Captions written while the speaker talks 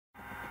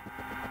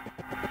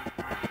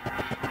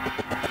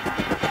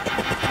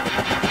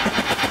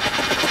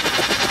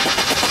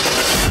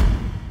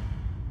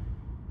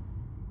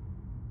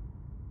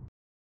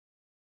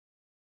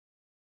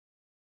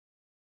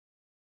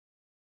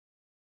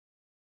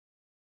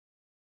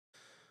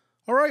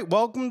All right,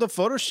 welcome to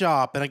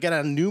Photoshop. And I got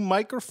a new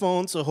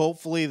microphone, so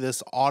hopefully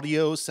this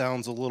audio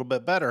sounds a little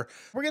bit better.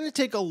 We're going to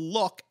take a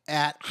look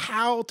at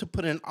how to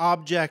put an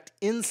object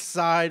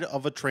inside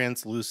of a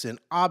translucent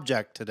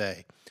object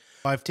today.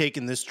 I've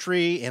taken this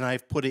tree and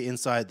I've put it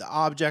inside the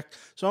object.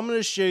 So I'm going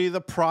to show you the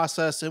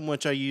process in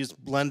which I use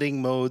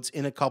blending modes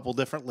in a couple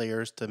different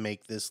layers to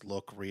make this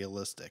look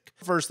realistic.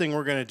 First thing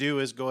we're going to do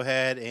is go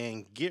ahead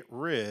and get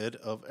rid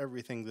of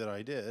everything that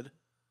I did.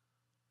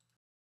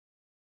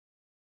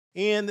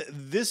 And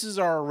this is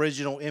our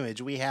original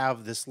image. We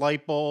have this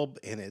light bulb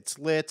and it's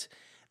lit.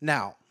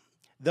 Now,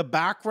 the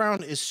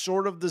background is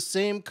sort of the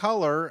same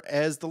color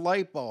as the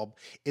light bulb.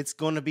 It's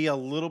going to be a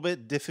little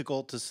bit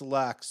difficult to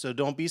select, so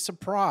don't be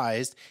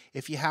surprised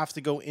if you have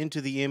to go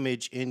into the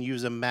image and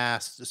use a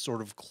mask to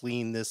sort of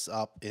clean this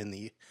up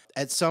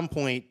at some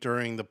point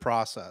during the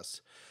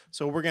process.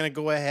 So we're going to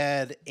go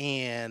ahead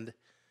and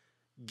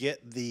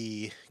get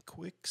the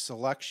quick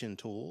selection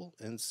tool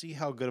and see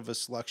how good of a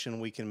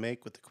selection we can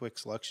make with the quick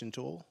selection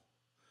tool.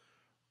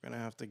 We're going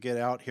to have to get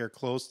out here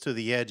close to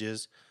the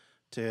edges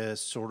to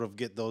sort of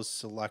get those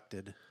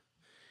selected.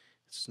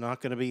 It's not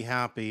going to be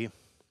happy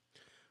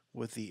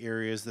with the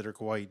areas that are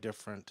quite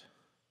different.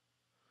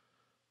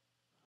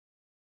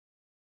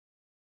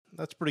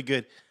 That's pretty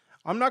good.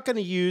 I'm not going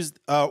to use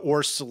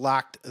or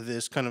select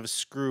this kind of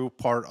screw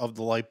part of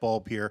the light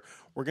bulb here.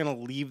 We're going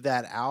to leave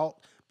that out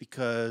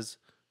because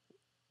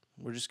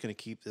we're just going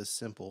to keep this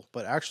simple.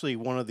 But actually,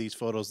 one of these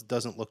photos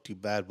doesn't look too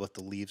bad with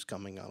the leaves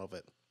coming out of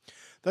it.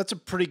 That's a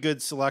pretty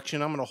good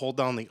selection. I'm going to hold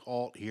down the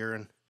Alt here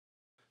and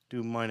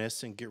do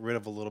minus and get rid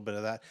of a little bit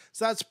of that.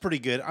 So that's pretty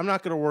good. I'm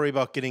not going to worry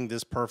about getting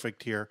this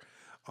perfect here.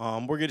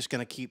 We're just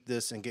going to keep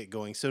this and get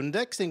going. So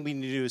next thing we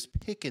need to do is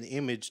pick an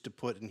image to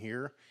put in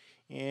here.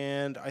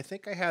 And I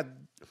think I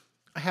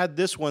had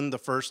this one the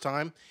first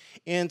time.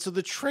 And so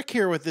the trick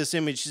here with this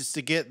image is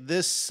to get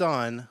this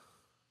sun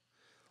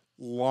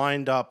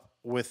lined up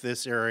with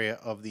this area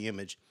of the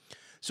image.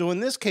 So in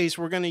this case,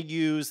 we're going to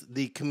use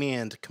the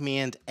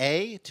Command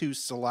A to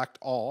select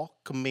all,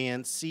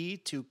 Command C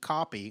to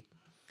copy,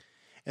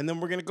 and then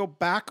we're going to go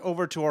back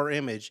over to our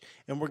image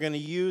and we're going to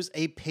use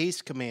a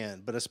paste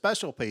command, but a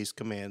special paste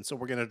command. So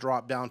we're going to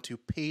drop down to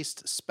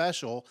paste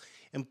special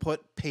and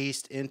put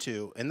paste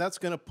into, and that's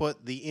going to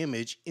put the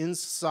image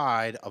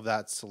inside of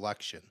that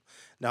selection.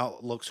 Now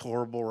it looks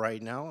horrible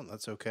right now, and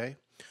that's okay.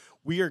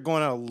 We are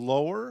going to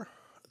lower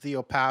the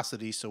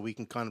opacity so we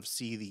can kind of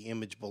see the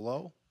image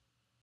below.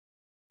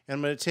 And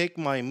I'm going to take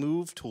my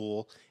move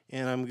tool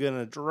and I'm going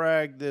to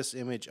drag this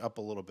image up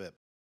a little bit.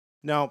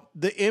 Now,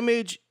 the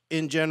image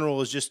in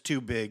general is just too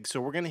big, so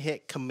we're going to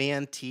hit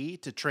Command T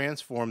to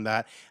transform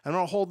that. And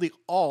I'll hold the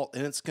Alt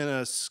and it's going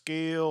to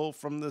scale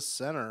from the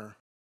center.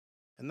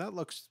 And that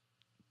looks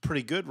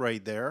pretty good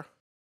right there.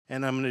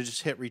 And I'm going to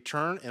just hit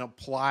return and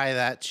apply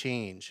that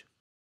change.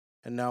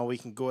 And now we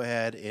can go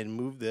ahead and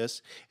move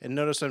this. And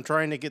notice I'm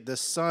trying to get the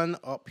sun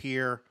up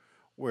here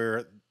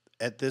where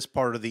at this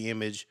part of the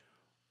image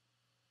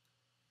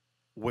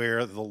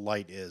where the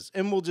light is.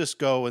 And we'll just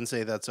go and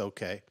say that's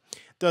okay.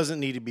 Doesn't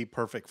need to be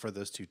perfect for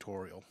this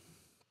tutorial.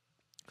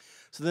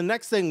 So the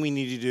next thing we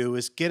need to do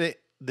is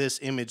get this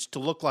image to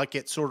look like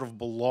it sort of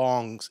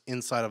belongs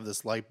inside of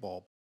this light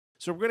bulb.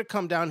 So we're going to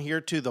come down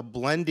here to the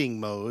blending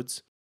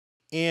modes.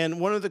 And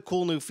one of the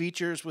cool new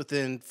features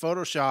within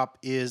Photoshop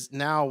is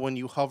now when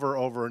you hover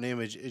over an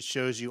image, it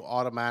shows you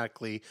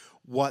automatically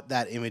what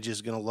that image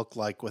is going to look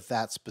like with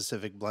that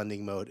specific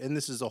blending mode. And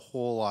this is a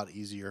whole lot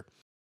easier.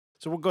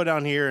 So we'll go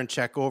down here and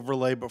check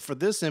overlay. But for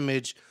this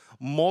image,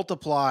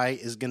 multiply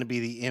is going to be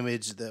the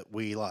image that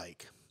we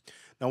like.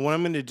 Now what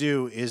I'm going to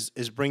do is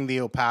bring the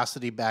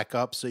opacity back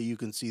up so you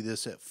can see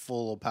this at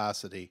full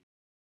opacity.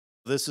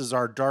 This is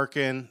our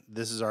darken,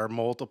 this is our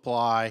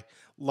multiply,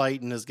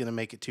 lighten is going to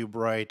make it too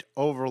bright,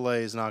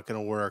 overlay is not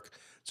going to work,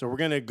 so we're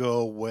going to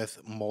go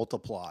with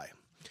multiply.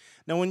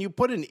 Now when you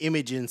put an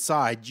image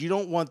inside, you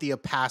don't want the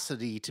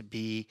opacity to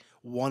be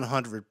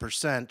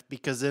 100%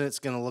 because then it's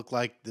going to look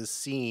like the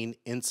scene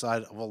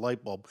inside of a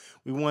light bulb.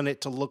 We want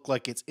it to look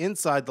like it's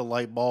inside the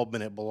light bulb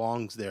and it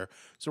belongs there.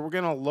 So we're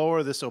going to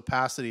lower this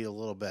opacity a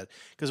little bit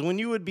because when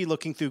you would be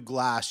looking through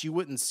glass, you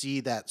wouldn't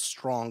see that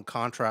strong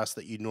contrast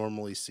that you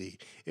normally see.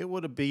 It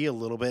would be a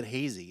little bit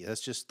hazy.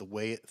 That's just the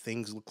way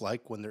things look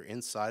like when they're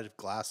inside of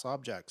glass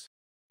objects.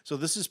 So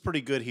this is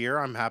pretty good here.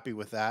 I'm happy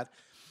with that.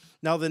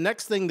 Now, the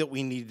next thing that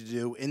we need to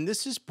do, and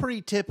this is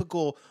pretty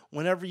typical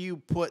whenever you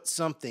put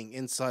something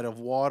inside of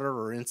water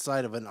or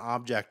inside of an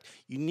object,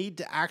 you need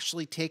to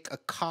actually take a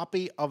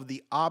copy of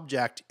the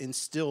object and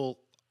still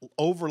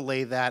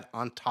overlay that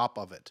on top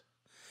of it.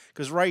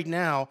 Because right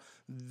now,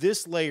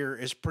 this layer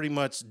is pretty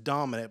much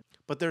dominant,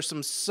 but there's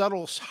some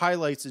subtle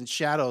highlights and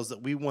shadows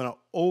that we want to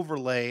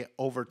overlay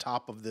over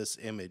top of this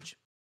image.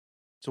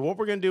 So what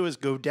we're going to do is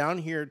go down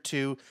here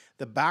to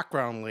the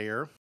background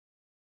layer.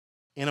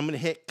 And I'm going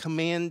to hit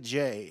Command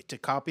J to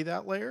copy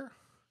that layer.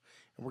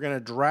 And we're going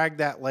to drag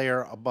that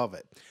layer above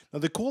it. Now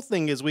the cool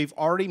thing is we've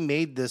already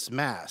made this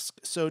mask.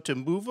 So to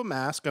move a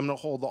mask, I'm going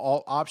to hold the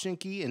Alt Option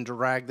key and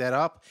drag that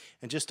up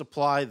and just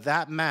apply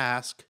that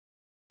mask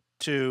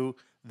to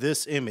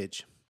this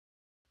image.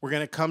 We're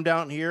going to come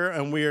down here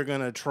and we are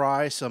going to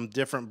try some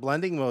different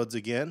blending modes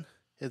again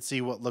and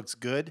see what looks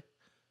good.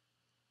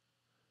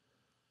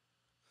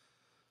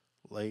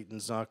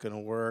 Lighten's not going to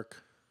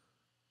work.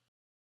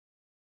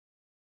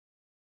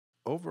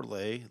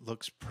 Overlay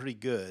looks pretty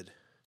good.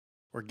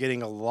 We're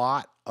getting a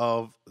lot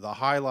of the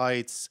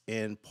highlights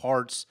and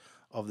parts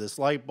of this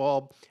light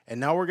bulb. And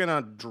now we're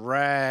going to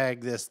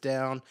drag this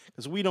down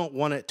because we don't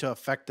want it to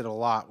affect it a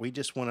lot. We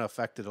just want to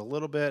affect it a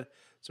little bit.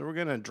 So we're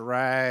going to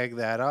drag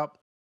that up.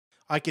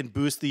 I can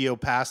boost the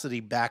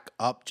opacity back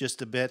up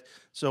just a bit.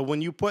 So when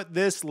you put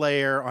this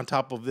layer on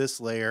top of this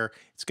layer,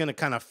 it's going to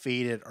kind of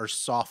fade it or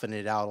soften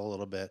it out a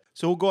little bit.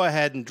 So we'll go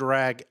ahead and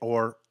drag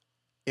or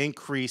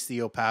increase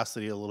the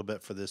opacity a little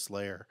bit for this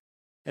layer.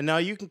 And now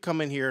you can come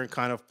in here and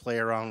kind of play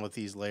around with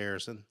these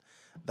layers, and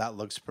that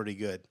looks pretty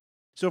good.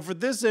 So for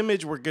this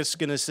image, we're just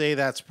going to say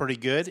that's pretty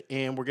good.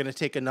 And we're going to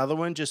take another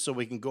one just so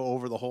we can go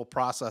over the whole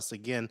process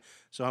again.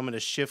 So I'm going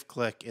to shift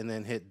click and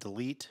then hit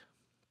delete.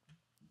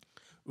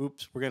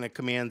 Oops, we're going to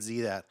Command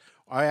Z that.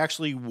 I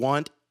actually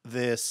want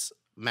this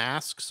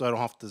mask, so I don't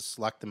have to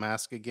select the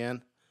mask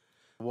again.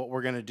 What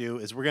we're going to do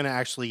is we're going to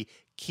actually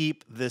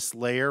keep this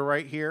layer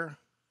right here.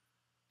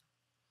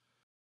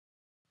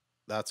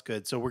 That's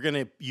good. So we're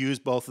going to use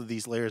both of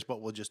these layers,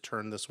 but we'll just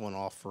turn this one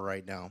off for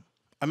right now.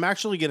 I'm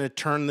actually going to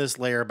turn this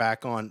layer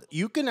back on.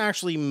 You can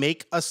actually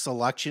make a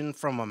selection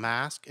from a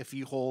mask if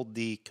you hold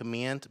the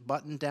Command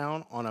button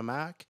down on a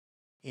Mac.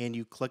 And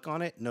you click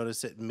on it,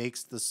 notice it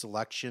makes the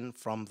selection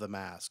from the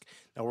mask.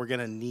 Now we're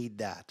going to need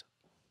that.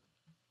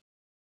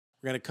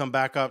 We're going to come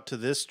back up to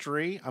this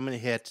tree. I'm going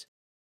to hit,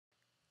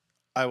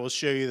 I will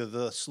show you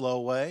the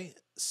slow way,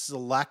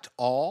 select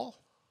all.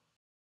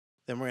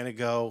 Then we're going to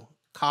go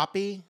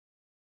copy.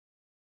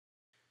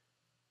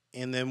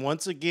 And then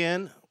once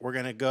again, we're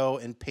going to go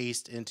and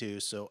paste into.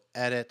 So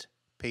edit,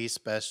 paste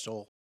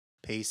special,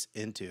 paste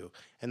into.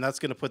 And that's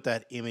going to put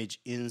that image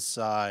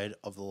inside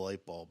of the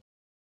light bulb.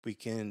 We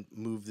can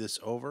move this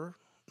over.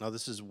 Now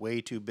this is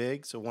way too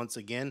big. So once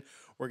again,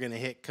 we're going to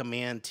hit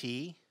Command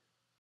T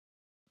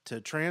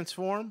to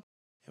transform.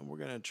 And we're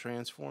going to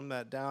transform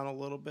that down a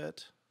little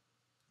bit.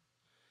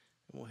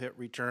 And we'll hit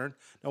return.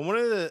 Now one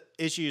of the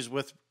issues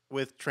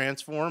with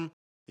transform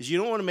is you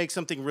don't want to make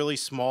something really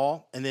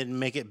small and then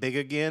make it big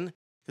again.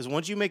 Because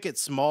once you make it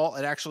small,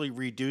 it actually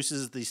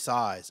reduces the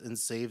size and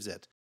saves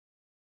it.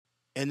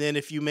 And then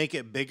if you make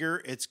it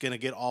bigger, it's going to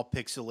get all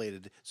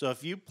pixelated. So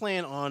if you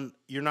plan on,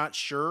 you're not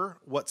sure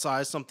what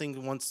size something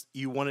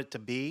you want it to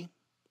be.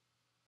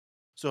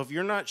 So if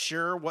you're not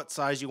sure what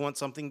size you want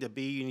something to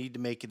be, you need to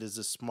make it as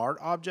a smart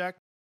object.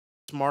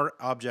 Smart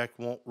object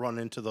won't run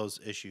into those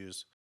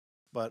issues.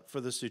 But for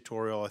this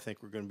tutorial, I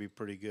think we're going to be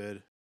pretty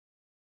good.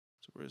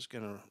 So we're just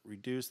going to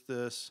reduce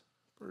this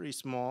pretty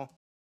small.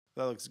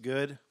 That looks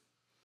good.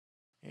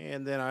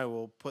 And then I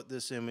will put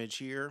this image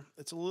here.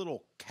 It's a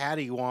little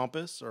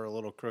cattywampus or a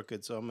little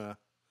crooked, so I'm going to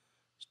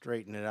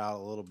straighten it out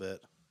a little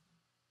bit.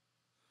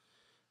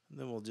 And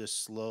then we'll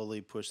just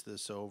slowly push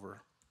this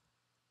over.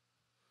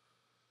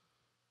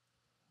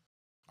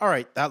 All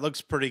right, that looks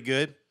pretty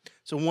good.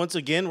 So once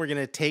again, we're going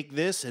to take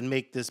this and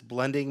make this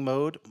blending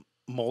mode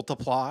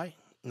multiply.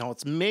 Now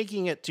it's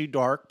making it too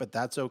dark, but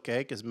that's okay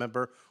because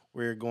remember,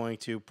 we're going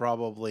to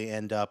probably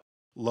end up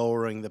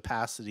lowering the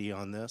opacity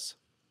on this.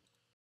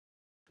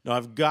 Now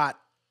I've got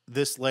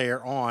this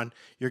layer on.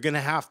 You're going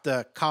to have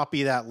to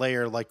copy that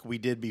layer like we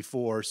did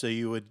before. So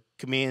you would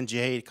Command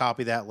J to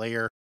copy that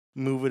layer,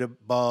 move it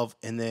above,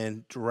 and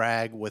then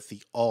drag with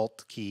the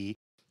Alt key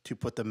to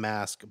put the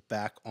mask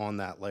back on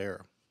that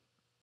layer.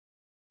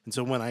 And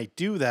so when I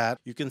do that,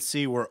 you can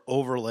see we're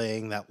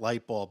overlaying that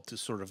light bulb to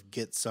sort of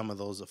get some of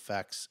those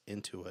effects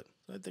into it.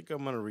 So I think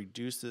I'm going to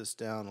reduce this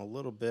down a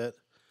little bit.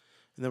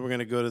 And then we're going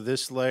to go to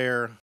this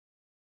layer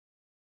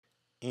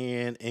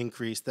and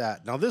increase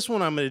that. Now this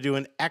one I'm going to do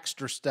an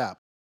extra step.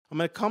 I'm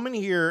going to come in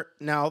here.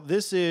 Now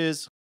this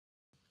is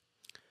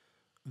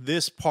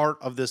this part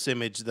of this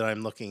image that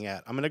I'm looking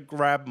at. I'm going to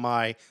grab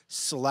my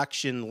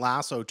selection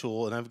lasso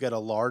tool and I've got a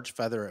large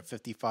feather at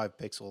 55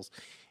 pixels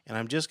and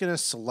I'm just going to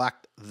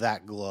select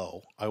that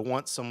glow. I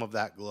want some of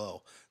that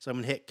glow. So I'm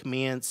going to hit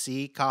Command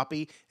C,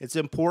 copy. It's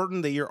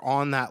important that you're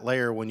on that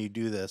layer when you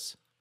do this.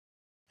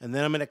 And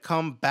then I'm going to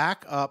come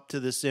back up to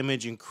this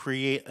image and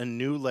create a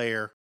new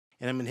layer.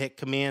 And I'm going to hit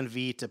Command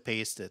V to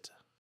paste it.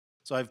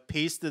 So I've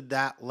pasted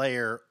that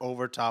layer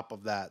over top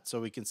of that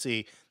so we can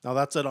see. Now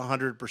that's at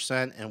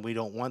 100% and we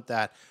don't want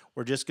that.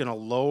 We're just going to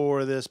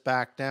lower this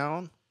back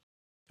down.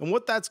 And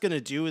what that's going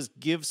to do is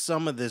give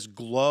some of this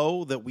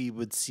glow that we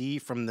would see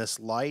from this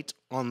light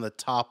on the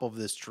top of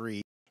this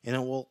tree. And it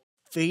will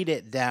fade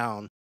it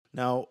down.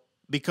 Now,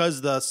 because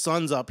the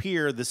sun's up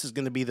here, this is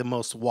going to be the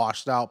most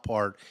washed out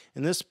part.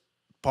 And this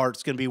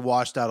part's going to be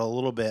washed out a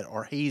little bit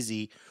or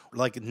hazy,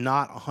 like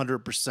not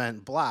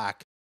 100%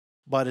 black,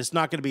 but it's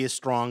not going to be as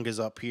strong as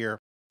up here.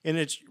 And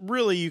it's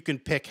really, you can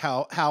pick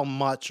how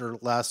much or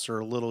less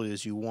or little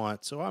as you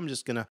want. So I'm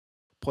just going to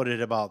put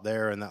it about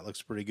there and that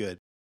looks pretty good.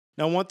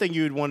 Now, one thing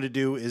you would want to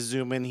do is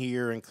zoom in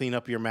here and clean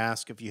up your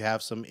mask if you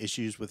have some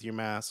issues with your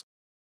mask.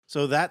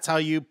 So that's how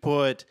you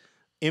put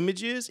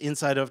images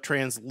inside of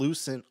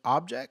translucent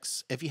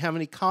objects. If you have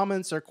any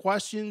comments or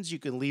questions, you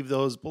can leave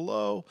those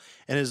below.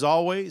 And as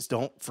always,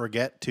 don't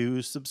forget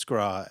to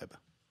subscribe.